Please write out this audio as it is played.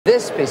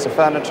This piece of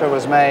furniture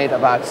was made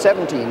about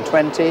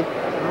 1720,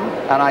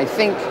 and I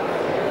think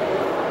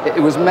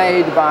it was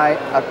made by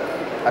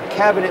a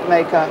cabinet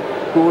maker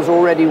who was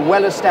already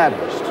well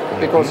established,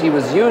 because he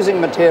was using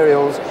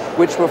materials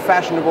which were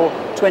fashionable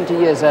 20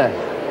 years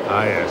earlier.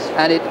 Ah, yes.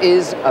 And it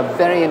is a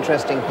very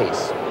interesting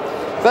piece.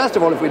 First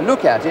of all, if we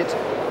look at it,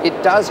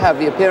 it does have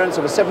the appearance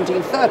of a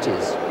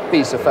 1730s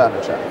piece of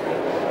furniture.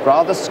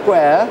 Rather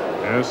square.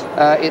 Yes.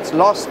 It's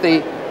lost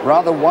the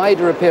rather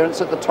wider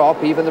appearance at the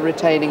top, even the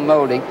retaining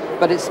moulding,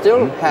 but it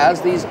still has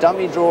these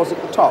dummy drawers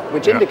at the top,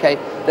 which indicate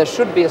there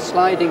should be a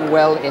sliding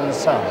well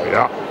inside.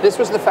 Yeah. This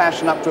was the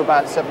fashion up to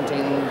about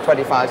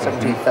 1725,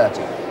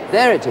 1730.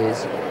 There it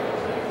is,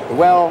 the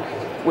well,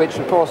 which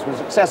of course was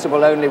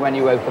accessible only when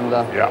you open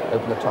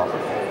the top.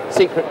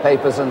 Secret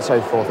papers and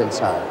so forth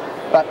inside.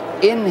 But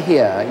in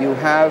here you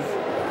have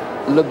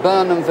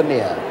laburnum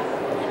veneer.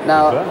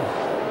 Now,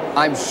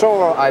 I'm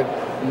sure I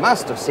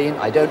must have seen,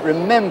 I don't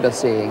remember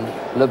seeing,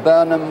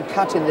 laburnum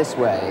cut in this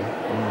way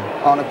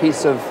on a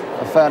piece of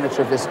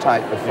furniture of this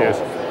type before.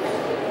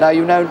 Yes. Now,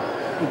 you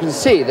can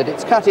see that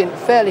it's cut in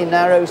fairly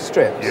narrow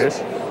strips. Yes,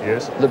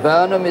 yes.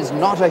 Laburnum is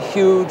not a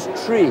huge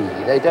tree.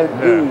 They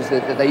don't use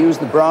they use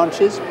the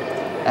branches,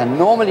 and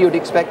normally you'd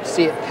expect to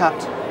see it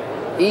cut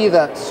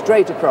either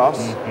straight across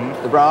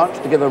the branch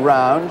to give a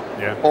round,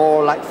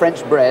 or like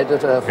French bread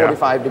at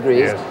 45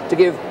 degrees to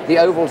give the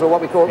ovals, or what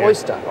we call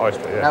oyster.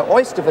 Now,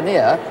 oyster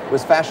veneer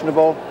was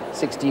fashionable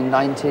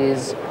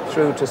 1690s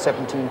through to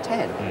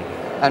 1710,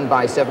 and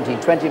by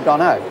 1720 it had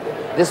gone out.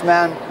 This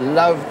man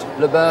loved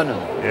laburnum,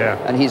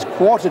 and he's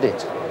quartered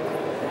it,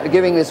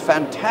 giving this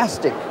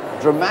fantastic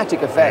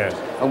dramatic effect.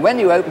 And when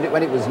you opened it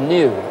when it was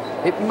new,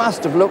 it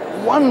must have looked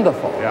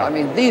wonderful. I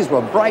mean, these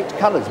were bright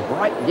colours,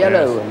 bright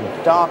yellow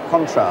and dark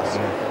contrasts.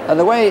 And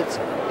the way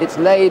it's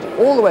laid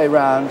all the way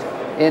around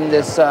in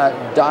this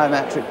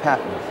diametric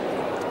pattern,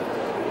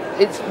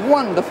 it's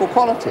wonderful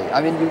quality.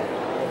 I mean,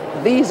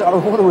 these are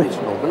all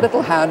original, the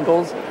little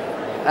handles,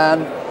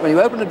 and when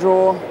you open a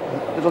drawer,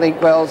 little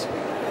inkwells,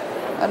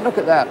 and look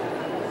at that,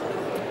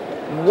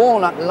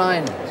 walnut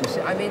linings, you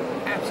see, I mean,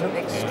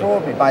 absolutely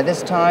extraordinary. By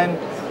this time,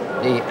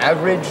 the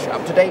average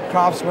up-to-date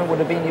craftsman would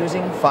have been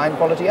using fine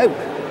quality oak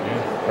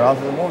rather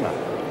than walnut.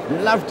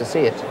 Love to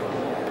see it.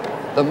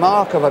 The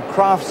mark of a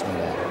craftsman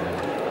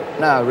there.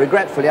 Now,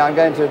 regretfully, I'm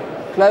going to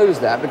close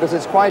that because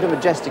it's quite a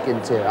majestic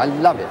interior. I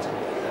love it.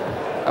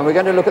 And we're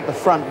going to look at the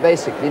front,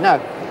 basically. Now,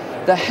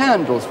 the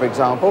handles, for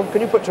example,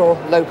 can you put your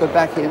loco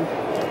back in?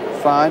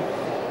 Fine.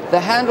 The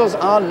handles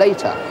are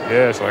later.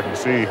 Yes, I can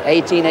see.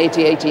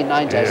 1880,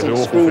 1890, I think,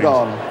 screwed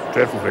on.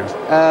 Dreadful things.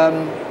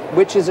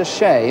 Which is a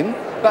shame,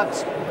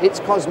 but it's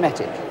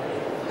cosmetic.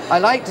 I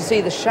like to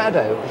see the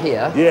shadow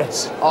here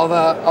of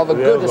a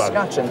good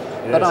escutcheon,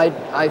 but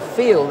I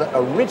feel that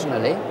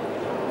originally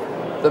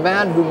the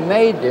man who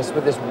made this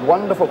with this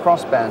wonderful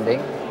cross-banding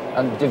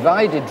and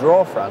divided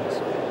drawer fronts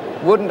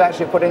wouldn't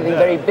actually put anything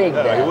very big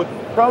there. He wouldn't.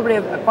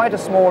 Probably quite a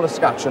small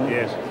escutcheon,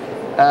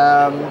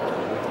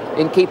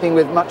 in keeping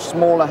with much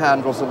smaller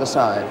handles at the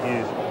side.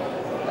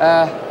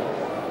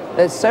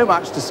 There's so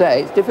much to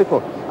say, it's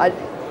difficult.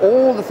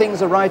 All the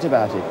things are right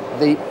about it.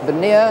 The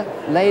veneer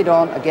laid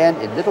on, again,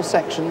 in little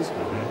sections,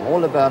 all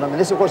laburnum. And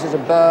this, of course, is a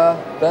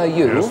burr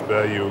yew. Yes,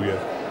 burr yew,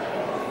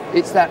 yes.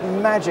 It's that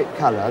magic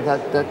colour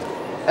that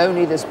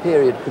only this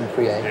period can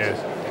create. Yes.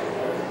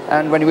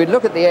 And when we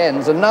look at the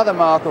ends, another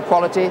mark of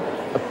quality,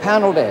 a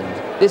panelled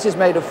end. This is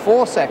made of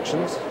 4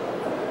 sections.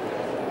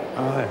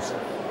 Oh, yes.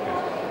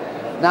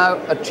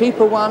 Now, a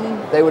cheaper one,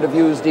 they would have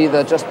used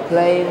either just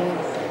plain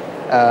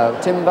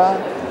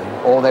timber,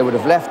 or they would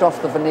have left off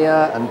the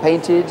veneer and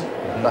painted,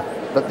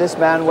 but this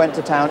man went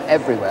to town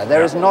everywhere.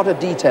 There is not a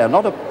detail,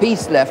 not a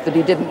piece left that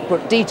he didn't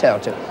put detail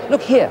to.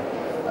 Look here,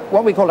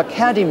 what we call a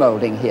caddy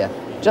moulding here,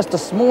 just a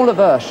smaller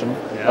version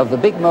of the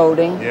big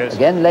moulding,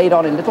 again laid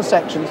on in little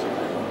sections,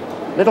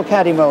 little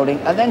caddy moulding,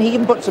 and then he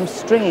even put some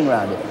stringing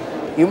around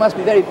it. You must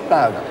be very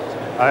proud of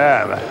it. I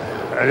am.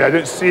 I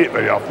don't see it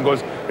very often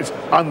because it's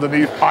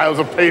underneath piles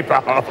of paper.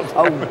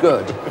 Oh,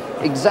 good.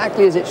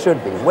 Exactly as it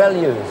should be. Well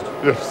used.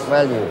 Yes.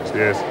 Well used.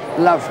 Yes.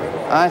 Lovely.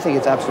 I think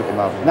it's absolutely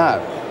marvellous. Now,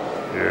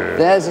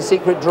 there's a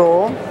secret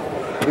drawer.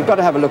 We've got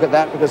to have a look at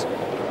that because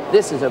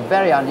this is a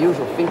very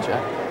unusual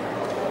feature.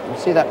 You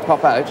see that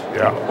pop out?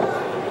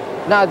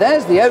 Yeah. Now,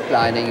 there's the oak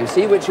lining, you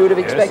see, which you would have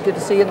expected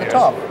to see in the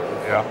top.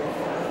 Yeah.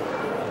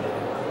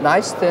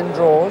 Nice thin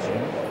drawers,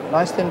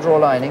 nice thin drawer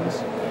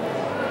linings.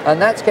 And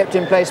that's kept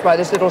in place by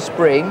this little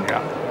spring.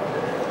 Yeah.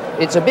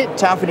 It's a bit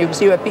tough, and you can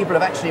see where people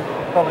have actually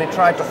probably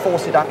tried to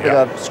force it up with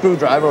a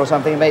screwdriver or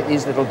something, make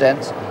these little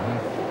dents.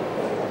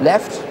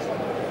 Left.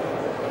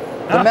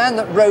 The man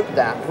that wrote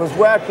that was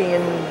working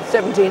in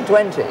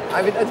 1720.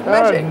 I mean, it's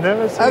magic. I've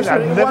never seen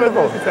absolutely that.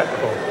 wonderful. Never that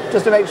before.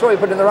 Just to make sure you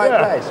put it in the right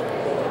place.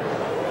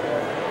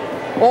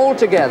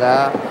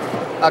 Altogether,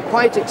 a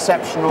quite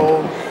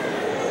exceptional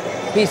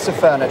piece of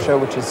furniture,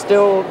 which is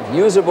still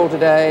usable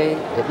today.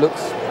 It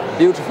looks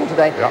beautiful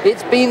today.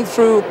 It's been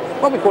through,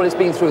 what we call it's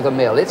been through the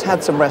mill. It's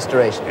had some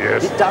restoration.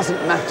 It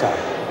doesn't matter.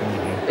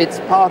 It's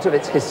part of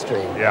its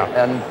history.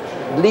 And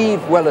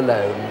leave well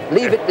alone.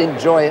 Leave it,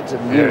 enjoy it,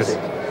 and use it.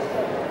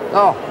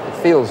 Oh, it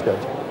feels good.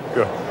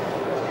 Good.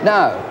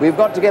 Now, we've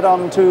got to get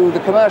on to the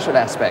commercial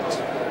aspect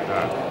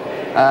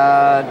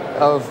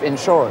of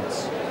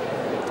insurance.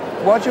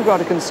 What you've got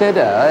to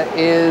consider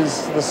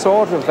is the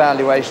sort of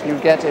valuation you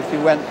get if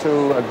you went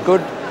to a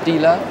good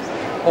dealer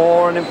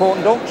or an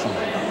important auction,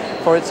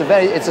 for it's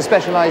a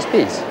specialised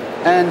piece.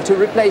 And to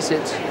replace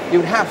it,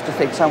 you'd have to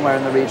think somewhere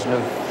in the region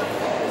of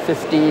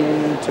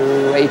 15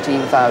 to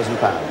 18,000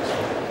 pounds.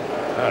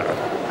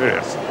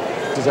 Yes.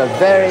 It is a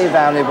very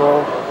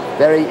valuable,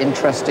 very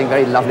interesting,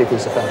 very lovely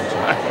piece of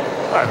furniture.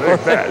 Very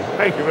bad.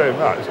 Thank you very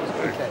much.